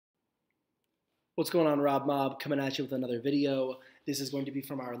What's going on, Rob Mob? Coming at you with another video. This is going to be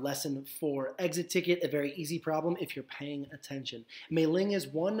from our lesson 4 exit ticket, a very easy problem if you're paying attention. Mei Ling is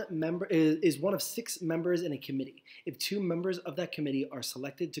one of 6 members in a committee. If 2 members of that committee are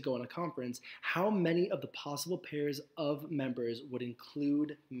selected to go on a conference, how many of the possible pairs of members would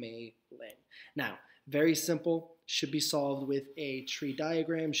include Mei Ling? Now, very simple, should be solved with a tree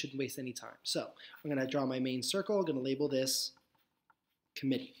diagram, shouldn't waste any time. So I'm going to draw my main circle, I'm going to label this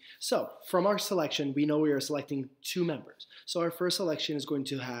committee. So from our selection, we know we are selecting 2 members. So our first selection is going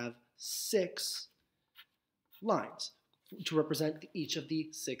to have 6 lines to represent each of the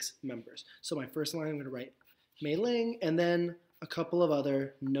 6 members. So my first line, I'm going to write Mei Ling, and then a couple of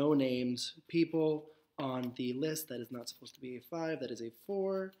other no names people on the list. That is not supposed to be a 5, that is a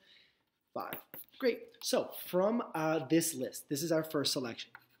 4, 5. Great. So from this list, this is our first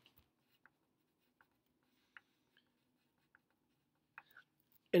selection.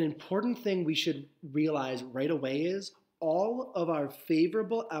 An important thing we should realize right away is all of our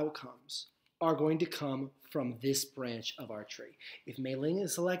favorable outcomes are going to come from this branch of our tree. If Mei Ling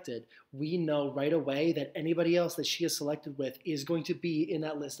is selected, we know right away that anybody else that she is selected with is going to be in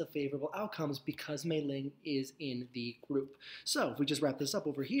that list of favorable outcomes because Mei Ling is in the group. So if we just wrap this up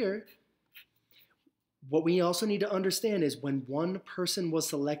over here, what we also need to understand is when one person was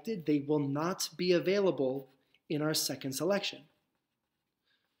selected, they will not be available in our second selection.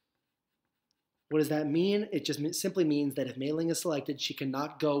 What does that mean? It just simply means that if Mei Ling is selected, she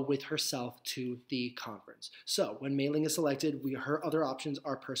cannot go with herself to the conference. So when Mei Ling is selected, her other options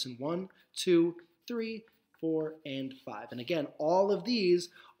are person 1, 2, 3, 4, and 5. And again, all of these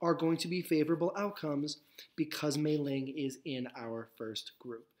are going to be favorable outcomes because Mei Ling is in our first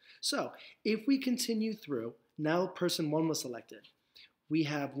group. So if we continue through, now person 1 was selected. We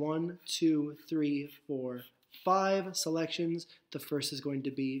have 1, 2, 3, 4, 5 selections. The first is going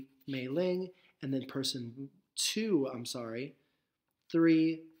to be Mei Ling. And then person 2,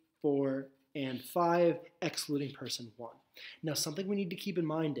 3, 4, and 5, excluding person 1. Now, something we need to keep in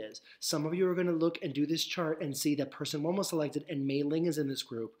mind is some of you are going to look and do this chart and see that person 1 was selected and Mei Ling is in this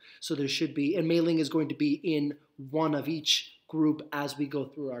group. So there should be, and Mei Ling is going to be in one of each group as we go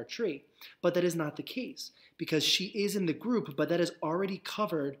through our tree. But that is not the case because she is in the group, but that is already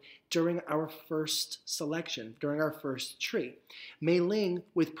covered during our first selection, during our first tree. Mei Ling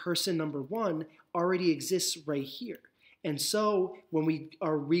with person number 1 already exists right here. And so when we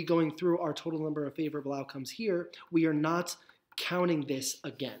are re-going through our total number of favorable outcomes here, we are not counting this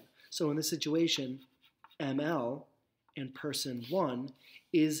again. So in this situation, ML and person 1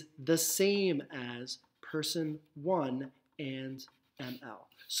 is the same as person 1 and ML.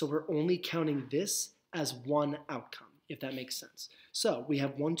 So we're only counting this as one outcome, if that makes sense. So we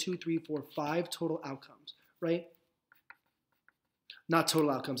have 1, 2, 3, 4, 5 total outcomes, right? Not total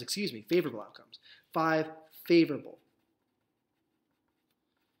outcomes, excuse me, favorable outcomes. 5 favorable.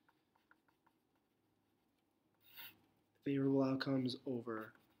 Favorable outcomes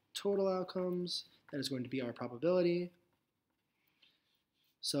over total outcomes. That is going to be our probability.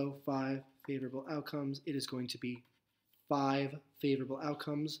 So 5 favorable outcomes. It is going to be 5 favorable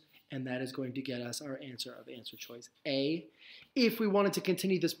outcomes, and that is going to get us our answer of answer choice A. If we wanted to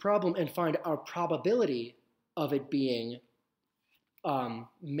continue this problem and find our probability of it being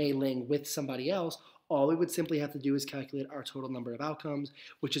Mei Ling with somebody else, all we would simply have to do is calculate our total number of outcomes,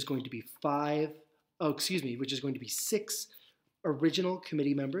 which is going to be 6 original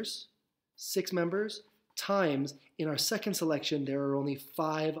committee members, 6 members, times, in our second selection, there are only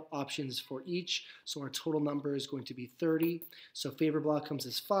 5 options for each, so our total number is going to be 30. So favorable outcomes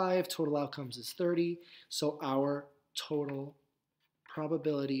is 5, total outcomes is 30, so our total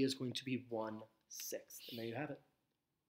probability is going to be 1/6. And there you have it.